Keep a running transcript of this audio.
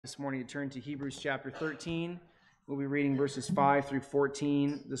This morning to turn to Hebrews chapter 13. We'll be reading verses 5 through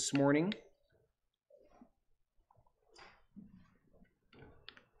 14 this morning.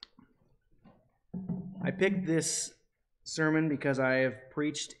 I picked this sermon because I have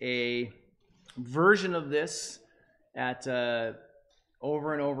preached a version of this at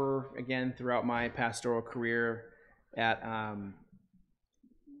over and over again throughout my pastoral career at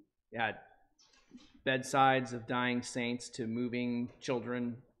bedsides of dying saints to moving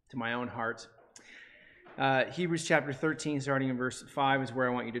children to my own heart. Hebrews chapter 13, starting in verse 5, is where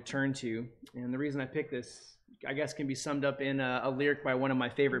I want you to turn to. And the reason I picked this, I guess, can be summed up in a lyric by one of my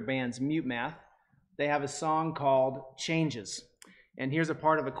favorite bands, Mute Math. They have a song called Changes. And here's a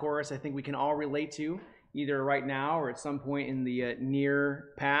part of the chorus I think we can all relate to, either right now or at some point in the near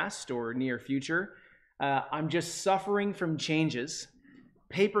past or near future. I'm just suffering from changes,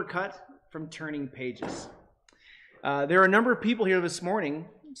 paper cut from turning pages. There are a number of people here this morning,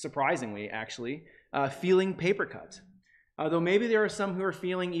 surprisingly, actually, feeling paper cut. Though maybe there are some who are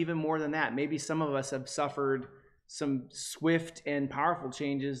feeling even more than that. Maybe some of us have suffered some swift and powerful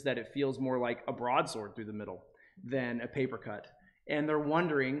changes that it feels more like a broadsword through the middle than a paper cut. And they're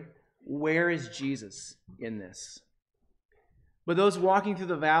wondering, where is Jesus in this? But those walking through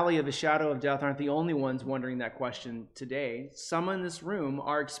the valley of the shadow of death aren't the only ones wondering that question today. Some in this room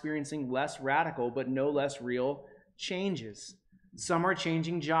are experiencing less radical but no less real changes. Some are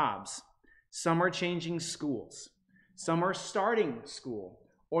changing jobs. Some are changing schools. Some are starting school,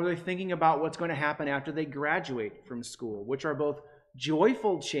 or they're thinking about what's going to happen after they graduate from school, which are both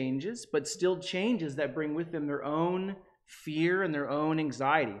joyful changes, but still changes that bring with them their own fear and their own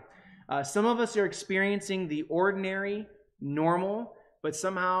anxiety. Some of us are experiencing the ordinary, normal, but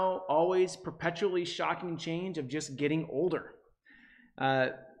somehow always perpetually shocking change of just getting older.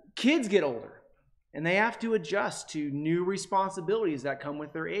 Kids get older. And they have to adjust to new responsibilities that come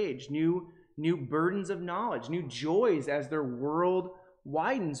with their age, new burdens of knowledge, new joys as their world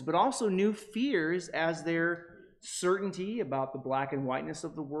widens, but also new fears as their certainty about the black and whiteness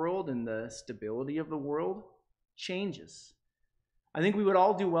of the world and the stability of the world changes. I think we would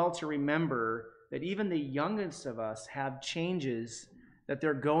all do well to remember that even the youngest of us have changes that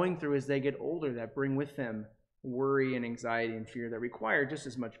they're going through as they get older that bring with them worry and anxiety and fear that require just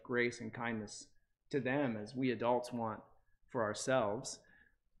as much grace and kindness to them as we adults want for ourselves.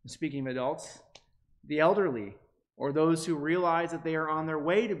 And speaking of adults, the elderly, or those who realize that they are on their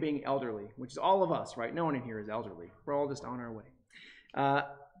way to being elderly, which is all of us, right? No one in here is elderly. We're all just on our way.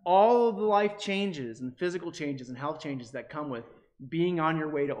 All of the life changes and physical changes and health changes that come with being on your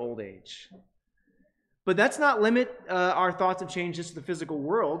way to old age. But that's not limit our thoughts of change just to the physical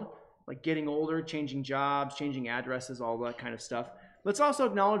world, like getting older, changing jobs, changing addresses, all that kind of stuff. Let's also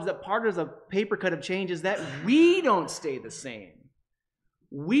acknowledge that part of the paper cut of change is that we don't stay the same.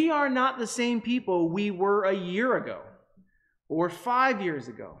 We are not the same people we were a year ago, or 5 years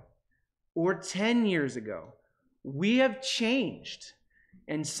ago, or 10 years ago. We have changed.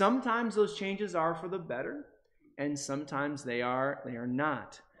 And sometimes those changes are for the better, and sometimes they are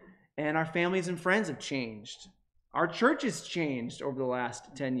not. And our families and friends have changed. Our church has changed over the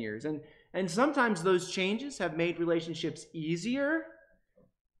last 10 years. And sometimes those changes have made relationships easier,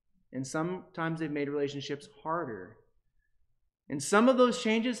 and sometimes they've made relationships harder. And some of those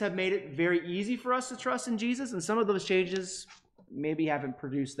changes have made it very easy for us to trust in Jesus, and some of those changes maybe haven't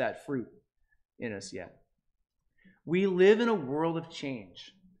produced that fruit in us yet. We live in a world of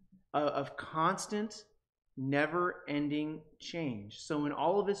change, of constant, never-ending change. So in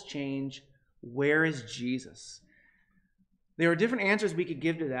all of this change, where is Jesus? There are different answers we could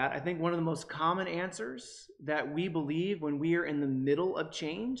give to that. I think one of the most common answers that we believe when we are in the middle of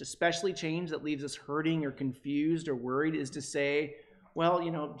change, especially change that leaves us hurting or confused or worried, is to say,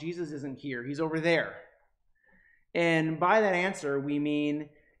 well, Jesus isn't here. He's over there. And by that answer, we mean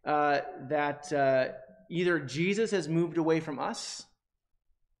that either Jesus has moved away from us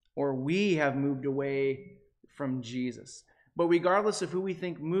or we have moved away from Jesus. But regardless of who we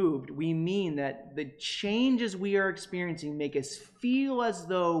think moved, we mean that the changes we are experiencing make us feel as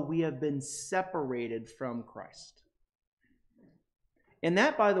though we have been separated from Christ. And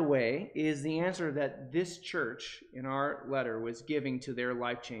that, by the way, is the answer that this church in our letter was giving to their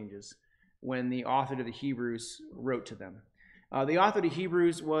life changes when the author of the Hebrews wrote to them. The author of the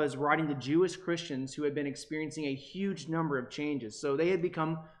Hebrews was writing to Jewish Christians who had been experiencing a huge number of changes. So they had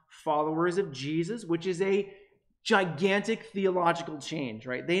become followers of Jesus, which is a gigantic theological change,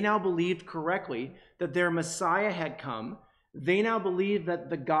 right? They now believed correctly that their Messiah had come. They now believed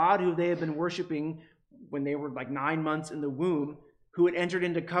that the God who they had been worshiping when they were like 9 months in the womb, who had entered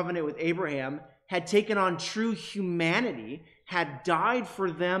into covenant with Abraham, had taken on true humanity, had died for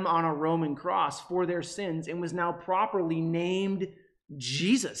them on a Roman cross for their sins and was now properly named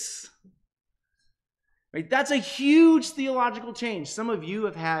Jesus. Right? That's a huge theological change. Some of you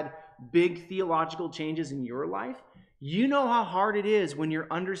have had big theological changes in your life. You know how hard it is when your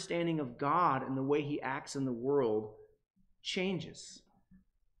understanding of God and the way he acts in the world changes.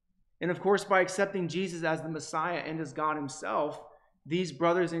 And of course, by accepting Jesus as the Messiah and as God himself, these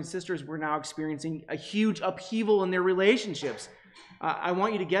brothers and sisters were now experiencing a huge upheaval in their relationships. I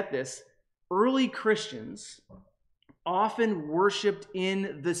want you to get this. Early Christians often worshiped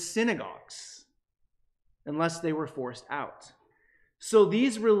in the synagogues unless they were forced out. So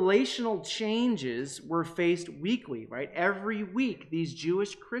these relational changes were faced weekly, right? Every week, these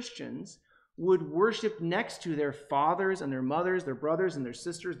Jewish Christians would worship next to their fathers and their mothers, their brothers and their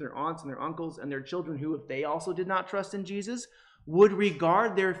sisters, their aunts and their uncles, and their children who, if they also did not trust in Jesus, would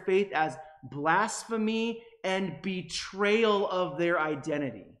regard their faith as blasphemy and betrayal of their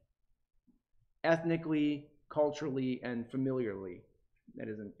identity, ethnically, culturally, and familiarly. That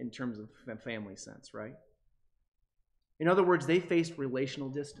is in terms of family sense, right? In other words, they faced relational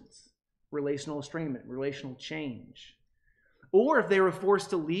distance, relational estrangement, relational change. Or if they were forced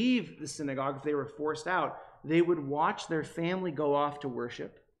to leave the synagogue, if they were forced out, they would watch their family go off to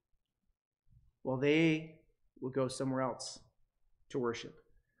worship while they would go somewhere else to worship.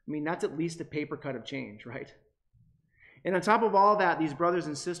 I mean, that's at least a paper cut of change, right? And on top of all that, these brothers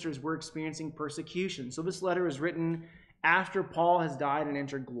and sisters were experiencing persecution. So this letter is written after Paul has died and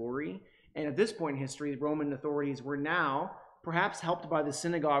entered glory. And at this point in history, the Roman authorities were now perhaps helped by the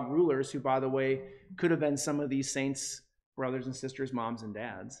synagogue rulers, who, by the way, could have been some of these saints' brothers and sisters, moms and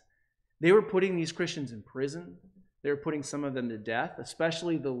dads. They were putting these Christians in prison. They were putting some of them to death,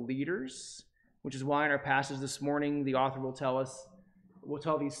 especially the leaders, which is why in our passage this morning, the author will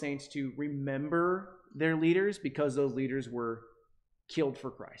tell these saints to remember their leaders, because those leaders were killed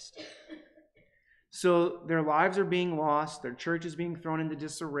for Christ. So their lives are being lost. Their church is being thrown into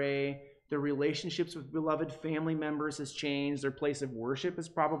disarray. Their relationships with beloved family members has changed. Their place of worship has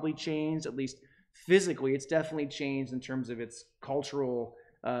probably changed, at least physically. It's definitely changed in terms of its cultural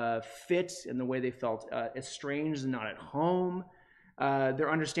fit and the way they felt estranged and not at home.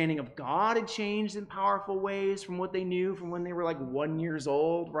 Their understanding of God had changed in powerful ways from what they knew from when they were like 1 year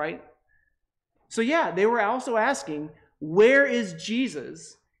old, right? So yeah, they were also asking, where is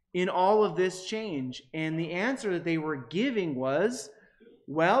Jesus in all of this change? And the answer that they were giving was,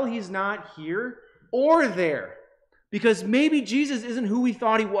 well, he's not here or there. Because maybe Jesus isn't who we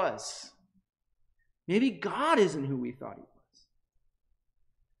thought he was. Maybe God isn't who we thought he was.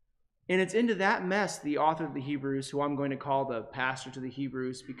 And it's into that mess the author of the Hebrews, who I'm going to call the pastor to the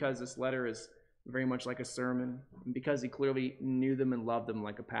Hebrews, because this letter is very much like a sermon, and because he clearly knew them and loved them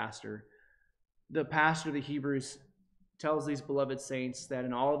like a pastor. The pastor of the Hebrews tells these beloved saints that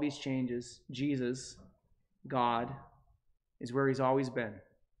in all of these changes, Jesus, God, is where he's always been.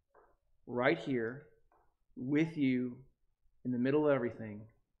 Right here, with you, in the middle of everything,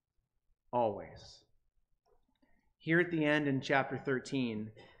 always. Here at the end in chapter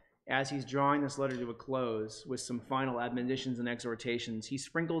 13, as he's drawing this letter to a close with some final admonitions and exhortations, he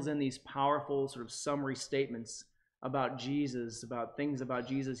sprinkles in these powerful sort of summary statements about Jesus, about things about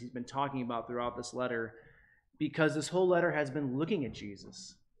Jesus he's been talking about throughout this letter, because this whole letter has been looking at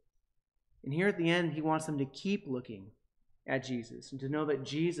Jesus. And here at the end, he wants them to keep looking at Jesus and to know that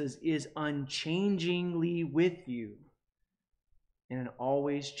Jesus is unchangingly with you in an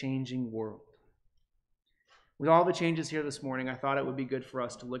always changing world. With all the changes here this morning, I thought it would be good for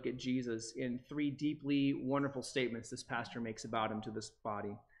us to look at Jesus in 3 deeply wonderful statements this pastor makes about him to this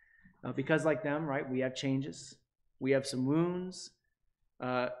body. Because like them, right, we have changes, we have some wounds,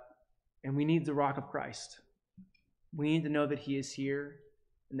 and we need the rock of Christ. We need to know that he is here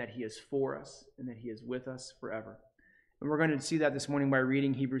and that he is for us and that he is with us forever. And we're going to see that this morning by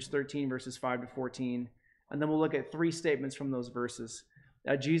reading Hebrews 13, verses 5 to 14. And then we'll look at 3 statements from those verses.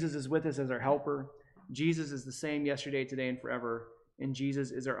 Jesus is with us as our helper. Jesus is the same yesterday, today, and forever. And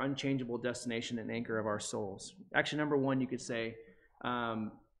Jesus is our unchangeable destination and anchor of our souls. Action number 1, you could say,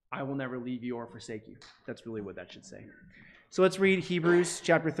 I will never leave you or forsake you. That's really what that should say. So let's read Hebrews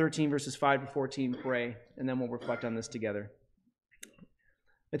chapter 13, verses 5 to 14, pray, and then we'll reflect on this together.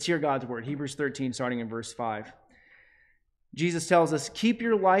 Let's hear God's word. Hebrews 13, starting in verse 5. Jesus tells us, keep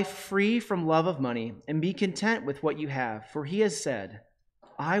your life free from love of money and be content with what you have, for he has said,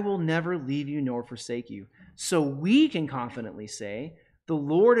 I will never leave you nor forsake you. So we can confidently say, the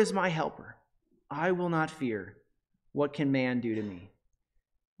Lord is my helper. I will not fear. What can man do to me?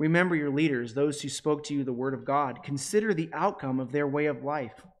 Remember your leaders, those who spoke to you the word of God. Consider the outcome of their way of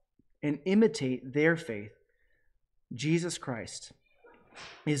life and imitate their faith. Jesus Christ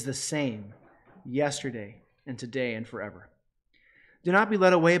is the same yesterday and today and forever. Do not be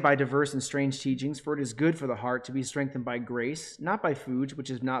led away by diverse and strange teachings, for it is good for the heart to be strengthened by grace, not by foods which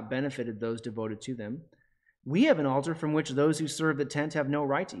have not benefited those devoted to them. We have an altar from which those who serve the tent have no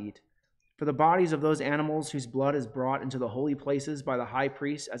right to eat. For the bodies of those animals whose blood is brought into the holy places by the high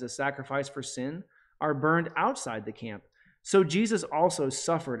priest as a sacrifice for sin are burned outside the camp. So Jesus also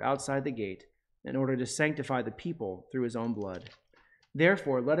suffered outside the gate in order to sanctify the people through his own blood.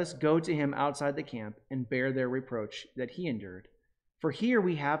 Therefore, let us go to him outside the camp and bear their reproach that he endured. For here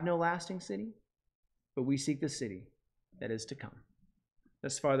we have no lasting city, but we seek the city that is to come.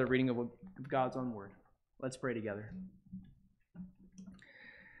 Thus far, the reading of God's own word. Let's pray together.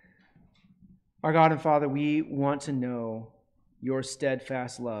 Our God and Father, we want to know your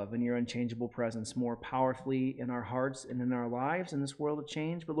steadfast love and your unchangeable presence more powerfully in our hearts and in our lives in this world of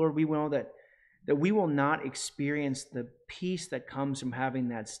change. But Lord, we know that we will not experience the peace that comes from having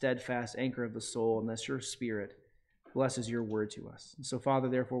that steadfast anchor of the soul unless your Spirit blesses your word to us. And so, Father,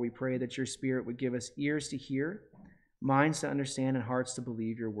 therefore, we pray that your Spirit would give us ears to hear, minds to understand, and hearts to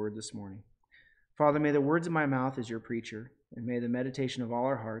believe your word this morning. Father, may the words of my mouth as your preacher, and may the meditation of all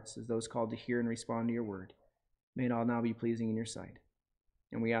our hearts as those called to hear and respond to your word, may it all now be pleasing in your sight.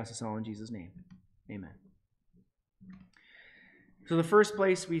 And we ask this all in Jesus' name. Amen. So the first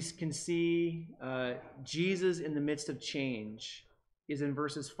place we can see Jesus in the midst of change is in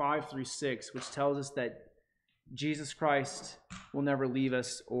verses 5 through 6, which tells us that Jesus Christ will never leave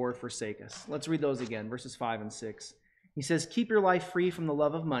us or forsake us. Let's read those again, verses 5 and 6. He says, "Keep your life free from the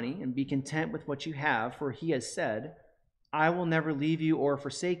love of money and be content with what you have, for he has said, 'I will never leave you or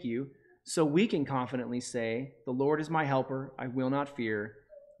forsake you.' So we can confidently say, 'The Lord is my helper. I will not fear.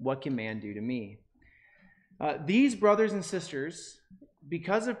 What can man do to me?'" These brothers and sisters,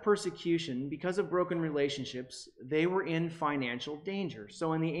 because of persecution, because of broken relationships, they were in financial danger.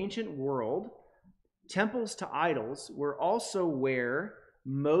 So in the ancient world, temples to idols were also where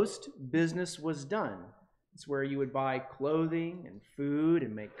most business was done. It's where you would buy clothing and food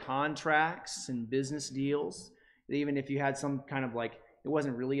and make contracts and business deals. Even if you had some kind of it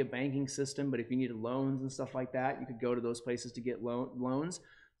wasn't really a banking system, but if you needed loans and stuff like that, you could go to those places to get loans.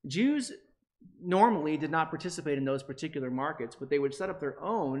 Jews normally did not participate in those particular markets, but they would set up their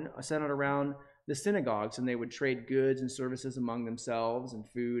own centered around the synagogues, and they would trade goods and services among themselves, and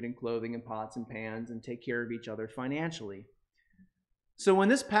food and clothing and pots and pans, and take care of each other financially. So when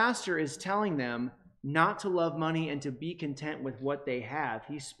this pastor is telling them not to love money and to be content with what they have,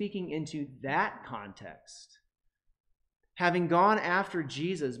 he's speaking into that context. Having gone after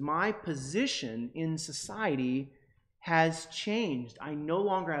Jesus, my position in society has changed. I no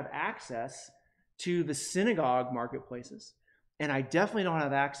longer have access to the synagogue marketplaces, and I definitely don't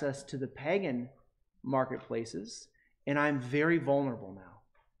have access to the pagan marketplaces, and I'm very vulnerable now,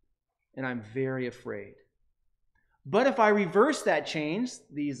 and I'm very afraid. But if I reverse that change,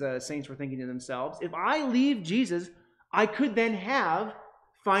 these saints were thinking to themselves, if I leave Jesus, I could then have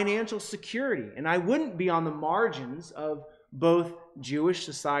financial security, and I wouldn't be on the margins of both Jewish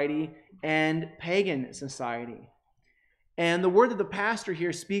society and pagan society. And the word that the pastor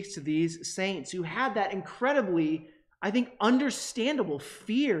here speaks to these saints who had that incredibly, I think, understandable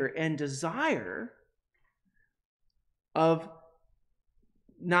fear and desire of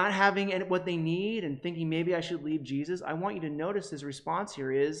not having what they need and thinking maybe I should leave Jesus. I want you to notice his response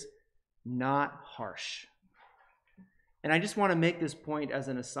here is not harsh. And I just want to make this point as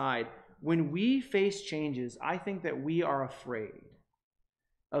an aside. When we face changes, I think that we are afraid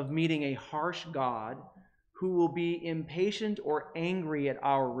of meeting a harsh God who will be impatient or angry at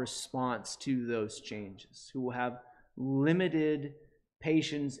our response to those changes, who will have limited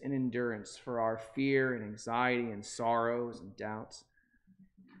patience and endurance for our fear and anxiety and sorrows and doubts.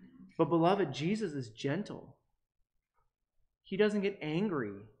 But beloved, Jesus is gentle. He doesn't get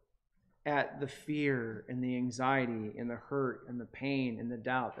angry at the fear and the anxiety and the hurt and the pain and the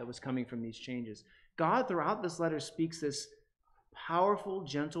doubt that was coming from these changes. God, throughout this letter, speaks this powerful,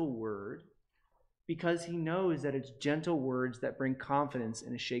 gentle word because he knows that it's gentle words that bring confidence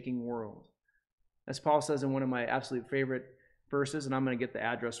in a shaking world. As Paul says in one of my absolute favorite verses, and I'm going to get the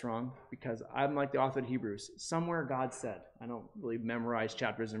address wrong because I'm like the author of Hebrews. Somewhere God said, I don't really memorize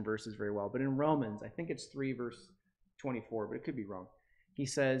chapters and verses very well, but in Romans, I think it's 3 verse 24, but it could be wrong. He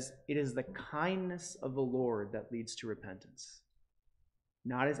says, it is the kindness of the Lord that leads to repentance.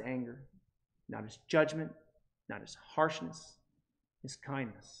 Not his anger, not his judgment, not his harshness, his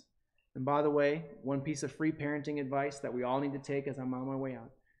kindness. And by the way, one piece of free parenting advice that we all need to take as I'm on my way out.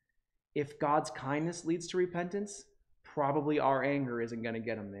 If God's kindness leads to repentance, probably our anger isn't going to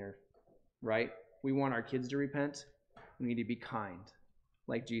get him there, right? We want our kids to repent. We need to be kind,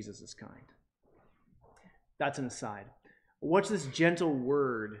 like Jesus is kind. That's an aside. What's this gentle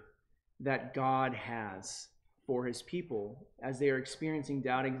word that God has for his people as they are experiencing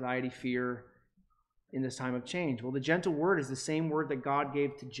doubt, anxiety, fear in this time of change? Well, the gentle word is the same word that God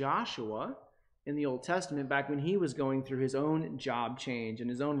gave to Joshua in the Old Testament back when he was going through his own job change and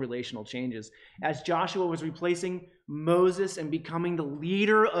his own relational changes. As Joshua was replacing Moses and becoming the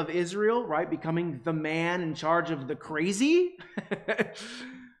leader of Israel, right? Becoming the man in charge of the crazy.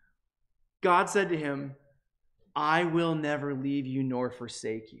 God said to him, I will never leave you nor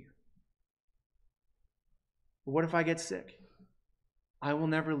forsake you. But what if I get sick? I will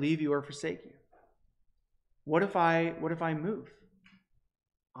never leave you or forsake you. What if I move?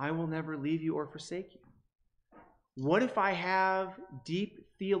 I will never leave you or forsake you. What if I have deep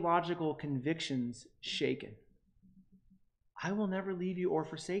theological convictions shaken? I will never leave you or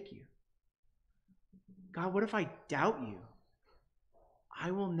forsake you. God, what if I doubt you?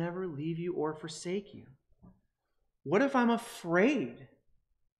 I will never leave you or forsake you. What if I'm afraid?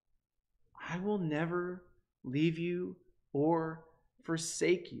 I will never leave you or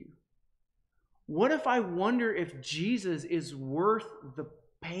forsake you. What if I wonder if Jesus is worth the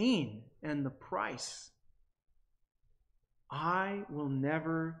pain and the price? I will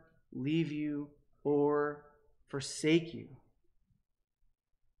never leave you or forsake you.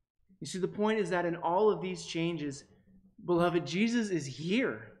 You see, the point is that in all of these changes, beloved, Jesus is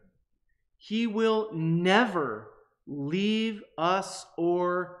here. He will never leave us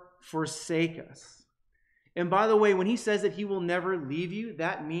or forsake us. And by the way, when he says that he will never leave you,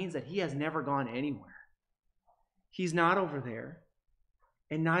 that means that he has never gone anywhere. He's not over there,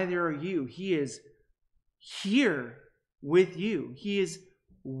 and neither are you. He is here with you. He is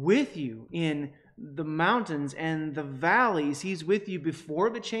with you in the mountains and the valleys. He's with you before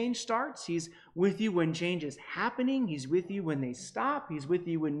the change starts. He's with you when change is happening. He's with you when they stop. He's with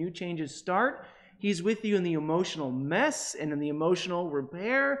you when new changes start. He's with you in the emotional mess and in the emotional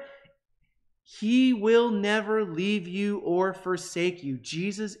repair. He will never leave you or forsake you.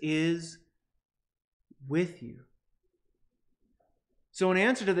 Jesus is with you. So in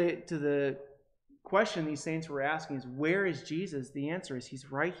answer to the question these saints were asking is, where is Jesus? The answer is,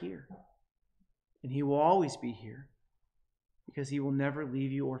 he's right here. And he will always be here because he will never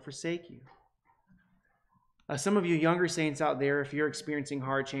leave you or forsake you. Some of you younger saints out there, if you're experiencing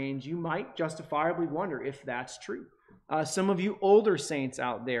hard change, you might justifiably wonder if that's true. Some of you older saints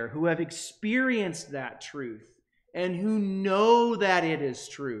out there who have experienced that truth and who know that it is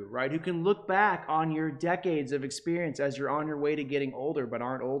true, right? Who can look back on your decades of experience as you're on your way to getting older but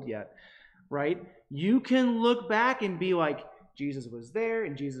aren't old yet, right? You can look back and be like, Jesus was there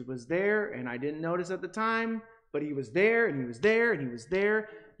and Jesus was there and I didn't notice at the time, but he was there and he was there and he was there.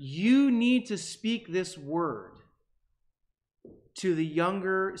 You need to speak this word to the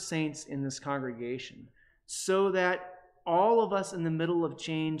younger saints in this congregation so that all of us in the middle of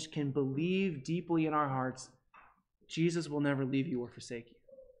change can believe deeply in our hearts, Jesus will never leave you or forsake you.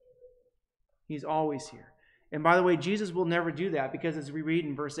 He's always here. And by the way, Jesus will never do that because as we read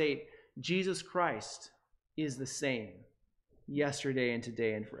in verse 8, Jesus Christ is the same yesterday and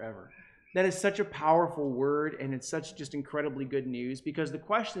today and forever. That is such a powerful word, and it's such just incredibly good news, because the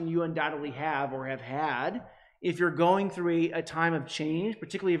question you undoubtedly have or have had if you're going through a time of change,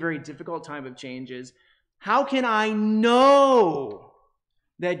 particularly a very difficult time of change, is how can I know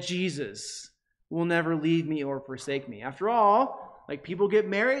that Jesus will never leave me or forsake me? After all, like people get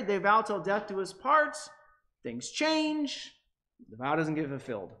married, they vow till death do us part, things change, the vow doesn't get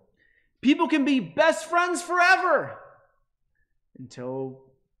fulfilled. People can be best friends forever until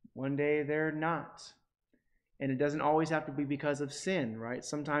one day they're not. And it doesn't always have to be because of sin, right?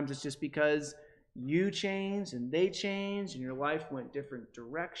 Sometimes it's just because you changed and they changed and your life went different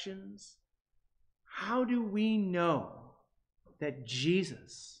directions. How do we know that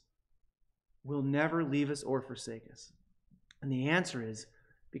Jesus will never leave us or forsake us? And the answer is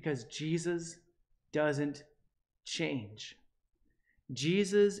because Jesus doesn't change.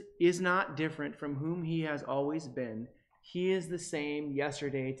 Jesus is not different from whom he has always been. He is the same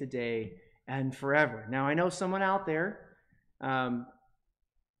yesterday, today, and forever. Now, I know someone out there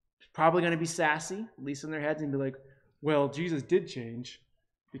probably going to be sassy, at least in their heads, and be like, well, Jesus did change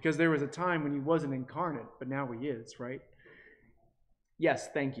because there was a time when he wasn't incarnate, but now he is, right? Yes,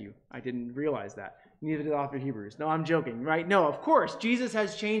 thank you. I didn't realize that. Neither did the author of Hebrews. No, I'm joking, right? No, of course, Jesus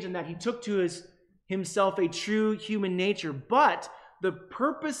has changed in that he took to himself a true human nature, but the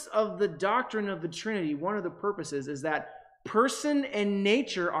purpose of the doctrine of the Trinity, one of the purposes, is that person and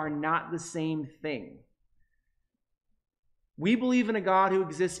nature are not the same thing. We believe in a God who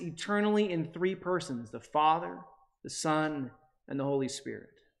exists eternally in three persons, the Father, the Son, and the Holy Spirit.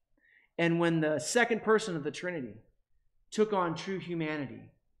 And when the second person of the Trinity took on true humanity,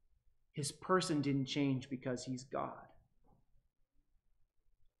 his person didn't change because he's God.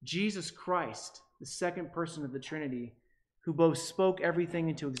 Jesus Christ, the second person of the Trinity, who both spoke everything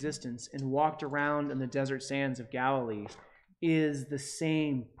into existence and walked around in the desert sands of Galilee, is the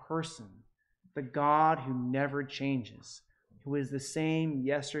same person, the God who never changes, who is the same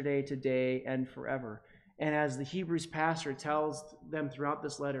yesterday, today, and forever. And as the Hebrews pastor tells them throughout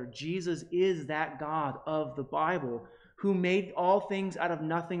this letter, Jesus is that God of the Bible who made all things out of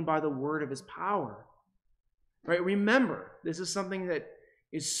nothing by the word of his power. Right? Remember, this is something that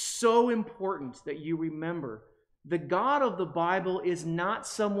is so important that you remember. The God of the Bible is not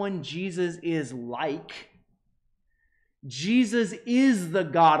someone Jesus is like. Jesus is the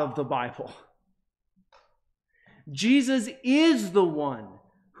God of the Bible. Jesus is the one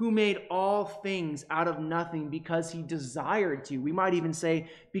who made all things out of nothing because he desired to. We might even say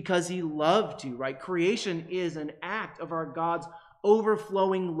because he loved to, right? Creation is an act of our God's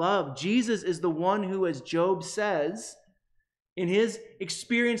overflowing love. Jesus is the one who, as Job says, in his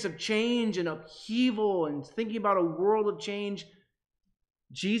experience of change and upheaval and thinking about a world of change,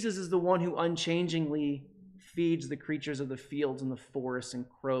 Jesus is the one who unchangingly feeds the creatures of the fields and the forests and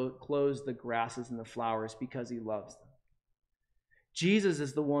clothes the grasses and the flowers because he loves them. Jesus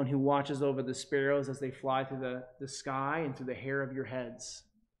is the one who watches over the sparrows as they fly through the sky and through the hair of your heads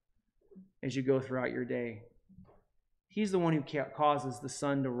as you go throughout your day. He's the one who causes the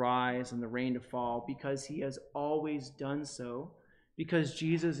sun to rise and the rain to fall because he has always done so, because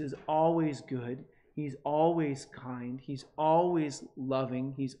Jesus is always good, he's always kind, he's always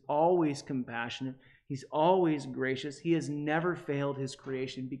loving, he's always compassionate, he's always gracious. He has never failed his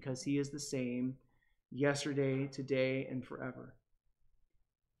creation because he is the same yesterday, today, and forever.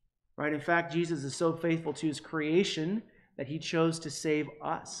 Right? In fact, Jesus is so faithful to his creation that he chose to save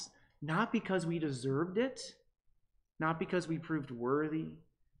us, not because we deserved it, not because we proved worthy,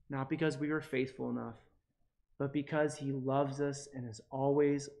 not because we were faithful enough, but because he loves us and has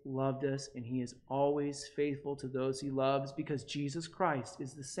always loved us, and he is always faithful to those he loves, because Jesus Christ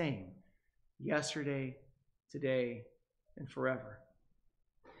is the same yesterday, today, and forever.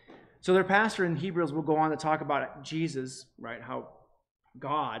 So their pastor in Hebrews will go on to talk about Jesus, right? How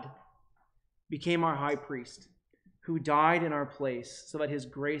God became our high priest, who died in our place so that his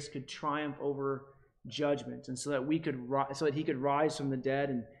grace could triumph over judgment, and so that he could rise from the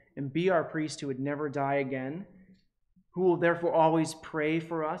dead and be our priest who would never die again, who will therefore always pray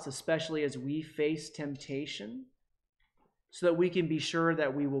for us, especially as we face temptation, so that we can be sure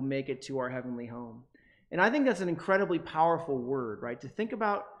that we will make it to our heavenly home. And I think that's an incredibly powerful word, right? To think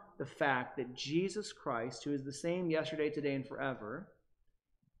about the fact that Jesus Christ, who is the same yesterday, today, and forever,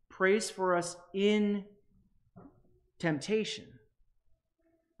 prays for us in temptation.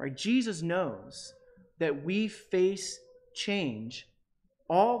 Right? Jesus knows that we face change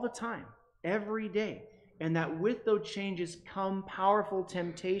all the time, every day, and that with those changes come powerful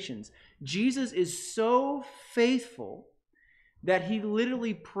temptations. Jesus is so faithful that he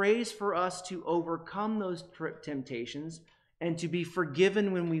literally prays for us to overcome those temptations and to be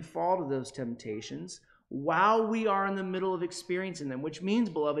forgiven when we fall to those temptations while we are in the middle of experiencing them, which means,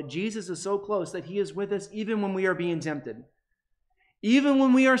 beloved, Jesus is so close that he is with us even when we are being tempted. Even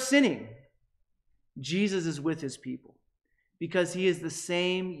when we are sinning, Jesus is with his people because he is the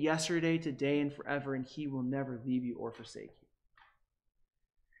same yesterday, today, and forever, and he will never leave you or forsake you.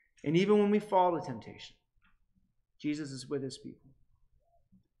 And even when we fall to temptation, Jesus is with his people.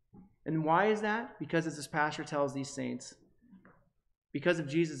 And why is that? Because, as this pastor tells these saints, because of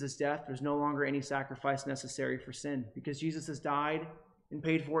Jesus' death, there's no longer any sacrifice necessary for sin, because Jesus has died and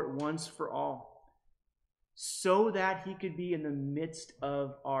paid for it once for all, so that he could be in the midst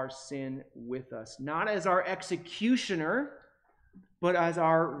of our sin with us, not as our executioner, but as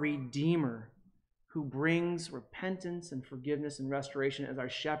our redeemer, who brings repentance and forgiveness and restoration, as our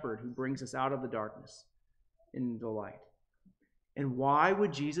shepherd who brings us out of the darkness into the light. And why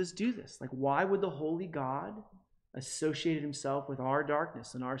would Jesus do this? Like, why would the holy God associate himself with our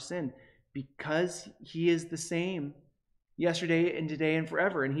darkness and our sin? Because he is the same yesterday and today and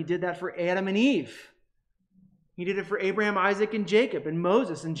forever. And he did that for Adam and Eve. He did it for Abraham, Isaac, and Jacob, and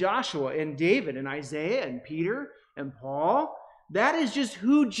Moses, and Joshua, and David, and Isaiah, and Peter, and Paul. That is just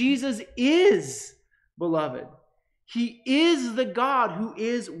who Jesus is, beloved. He is the God who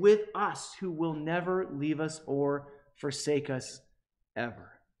is with us, who will never leave us or forsake us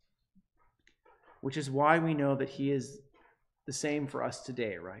ever. Which is why we know that he is the same for us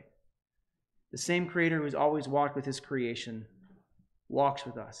today, right? The same creator who's always walked with his creation walks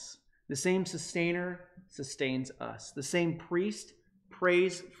with us. The same sustainer sustains us. The same priest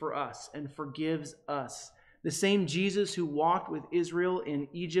prays for us and forgives us. The same Jesus who walked with Israel in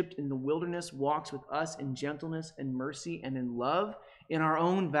Egypt in the wilderness walks with us in gentleness and mercy and in love in our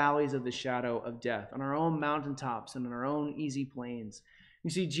own valleys of the shadow of death, on our own mountaintops and on our own easy plains. You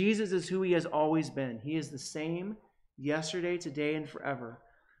see, Jesus is who he has always been. He is the same yesterday, today, and forever.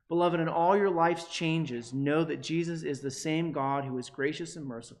 Beloved, in all your life's changes, know that Jesus is the same God who is gracious and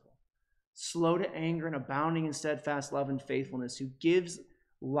merciful, slow to anger and abounding in steadfast love and faithfulness, who gives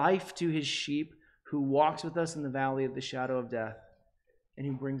life to his sheep, who walks with us in the valley of the shadow of death, and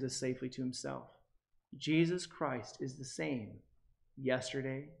who brings us safely to himself. Jesus Christ is the same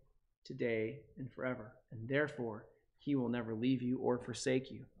yesterday, today, and forever, and therefore he will never leave you or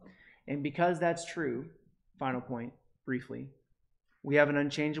forsake you. And because that's true, final point, briefly, we have an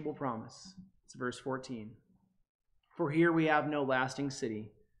unchangeable promise. It's verse 14. For here we have no lasting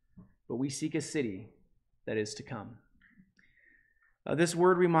city, but we seek a city that is to come. This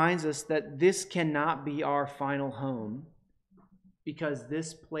word reminds us that this cannot be our final home because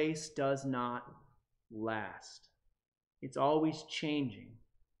this place does not last. It's always changing,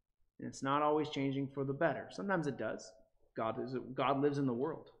 and it's not always changing for the better. Sometimes it does. God lives in the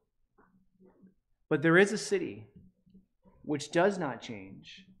world. But there is a city which does not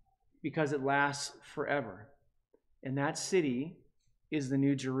change because it lasts forever. And that city is the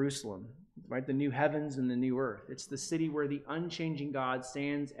New Jerusalem, right? The new heavens and the new earth. It's the city where the unchanging God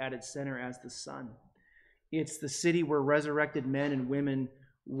stands at its center as the sun. It's the city where resurrected men and women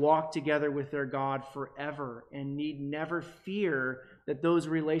walk together with their God forever and need never fear that those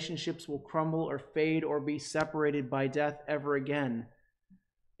relationships will crumble or fade or be separated by death ever again,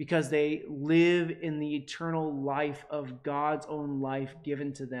 because they live in the eternal life of God's own life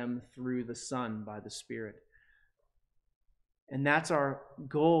given to them through the Son by the Spirit. And that's our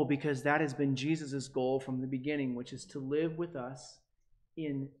goal, because that has been Jesus' goal from the beginning, which is to live with us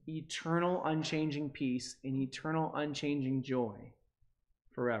in eternal unchanging peace, in eternal unchanging joy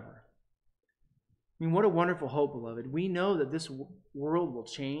forever. I mean, what a wonderful hope, beloved. We know that this world will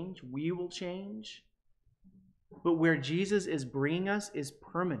change, we will change, but where Jesus is bringing us is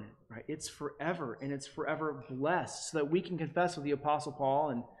permanent, right? It's forever, and it's forever blessed, so that we can confess with the Apostle Paul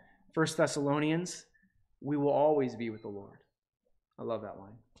in 1 Thessalonians, we will always be with the Lord. I love that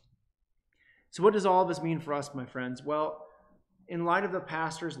line. So what does all of this mean for us, my friends? Well, in light of the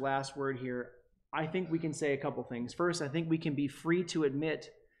pastor's last word here, I think we can say a couple things. First, I think we can be free to admit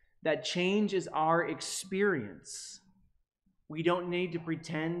that change is our experience. We don't need to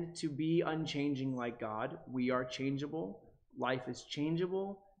pretend to be unchanging like God. We are changeable. Life is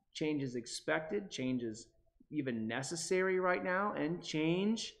changeable. Change is expected. Change is even necessary right now. And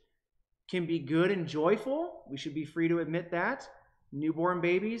change can be good and joyful. We should be free to admit that. Newborn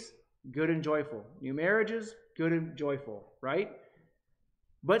babies, good and joyful. New marriages, good and joyful, right?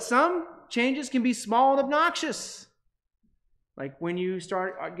 But some changes can be small and obnoxious. Like when you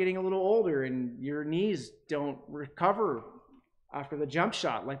start getting a little older and your knees don't recover after the jump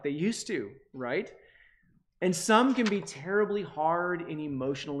shot like they used to, right? And some can be terribly hard and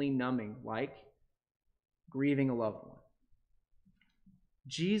emotionally numbing, like grieving a loved one.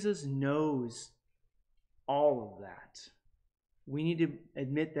 Jesus knows all of that. We need to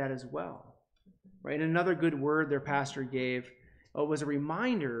admit that as well, right? And another good word their pastor gave was a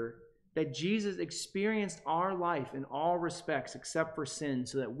reminder that Jesus experienced our life in all respects except for sin,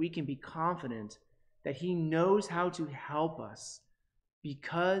 so that we can be confident that he knows how to help us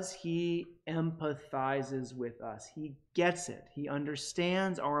because he empathizes with us. He gets it. He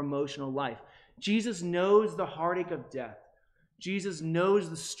understands our emotional life. Jesus knows the heartache of death. Jesus knows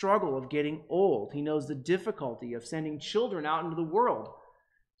the struggle of getting old. He knows the difficulty of sending children out into the world.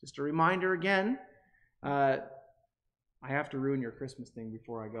 Just a reminder again, I have to ruin your Christmas thing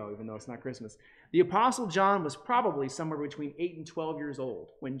before I go, even though it's not Christmas. The Apostle John was probably somewhere between 8 and 12 years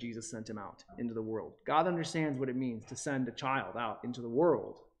old when Jesus sent him out into the world. God understands what it means to send a child out into the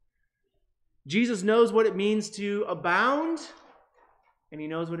world. Jesus knows what it means to abound, and he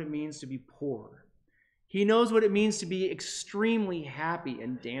knows what it means to be poor. He knows what it means to be extremely happy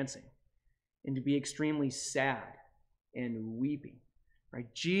and dancing, and to be extremely sad and weeping. Right?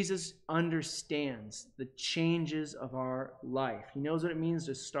 Jesus understands the changes of our life. He knows what it means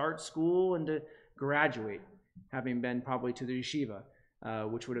to start school and to graduate, having been probably to the yeshiva,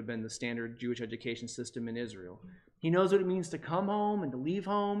 which would have been the standard Jewish education system in Israel. He knows what it means to come home and to leave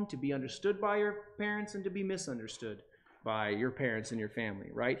home, to be understood by your parents and to be misunderstood by your parents and your family,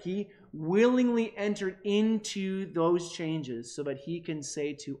 right? He willingly entered into those changes so that he can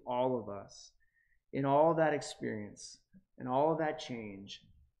say to all of us, in all that experience and all of that change,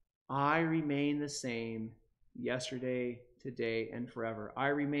 I remain the same yesterday, today, and forever. I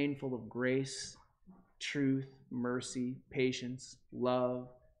remain full of grace, truth, mercy, patience, love,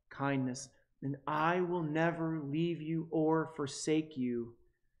 kindness, and I will never leave you or forsake you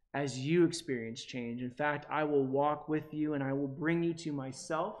as you experience change. In fact, I will walk with you and I will bring you to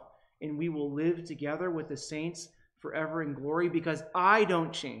myself, and we will live together with the saints forever in glory because I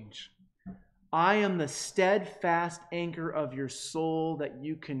don't change. I am the steadfast anchor of your soul that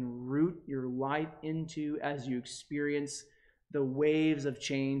you can root your life into as you experience the waves of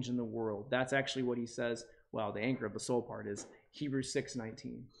change in the world. That's actually what he says. Well, the anchor of the soul part is Hebrews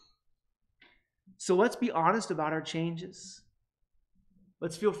 6:19. So let's be honest about our changes.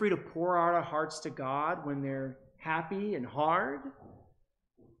 Let's feel free to pour out our hearts to God when they're happy and hard.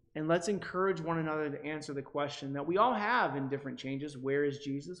 And let's encourage one another to answer the question that we all have in different changes. Where is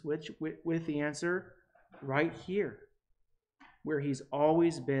Jesus? With the answer right here, where he's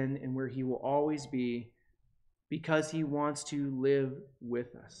always been and where he will always be, because he wants to live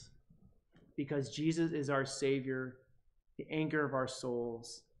with us. Because Jesus is our Savior, the anchor of our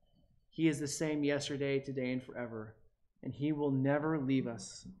souls. He is the same yesterday, today, and forever. And he will never leave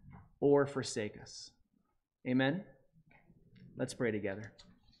us or forsake us. Amen? Let's pray together.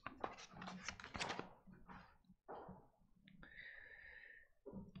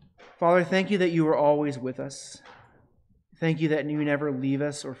 Father, thank you that you are always with us. Thank you that you never leave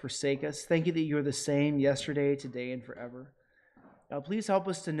us or forsake us. Thank you that you are the same yesterday, today, and forever. Now, please help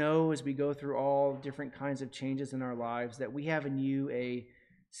us to know as we go through all different kinds of changes in our lives that we have in you a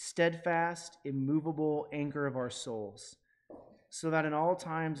steadfast, immovable anchor of our souls, so that in all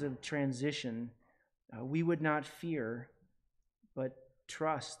times of transition, we would not fear, but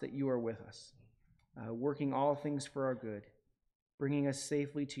trust that you are with us, working all things for our good, bringing us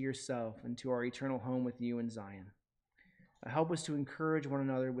safely to yourself and to our eternal home with you in Zion. Help us to encourage one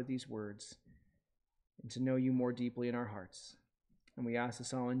another with these words and to know you more deeply in our hearts. And we ask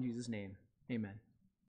this all in Jesus' name. Amen.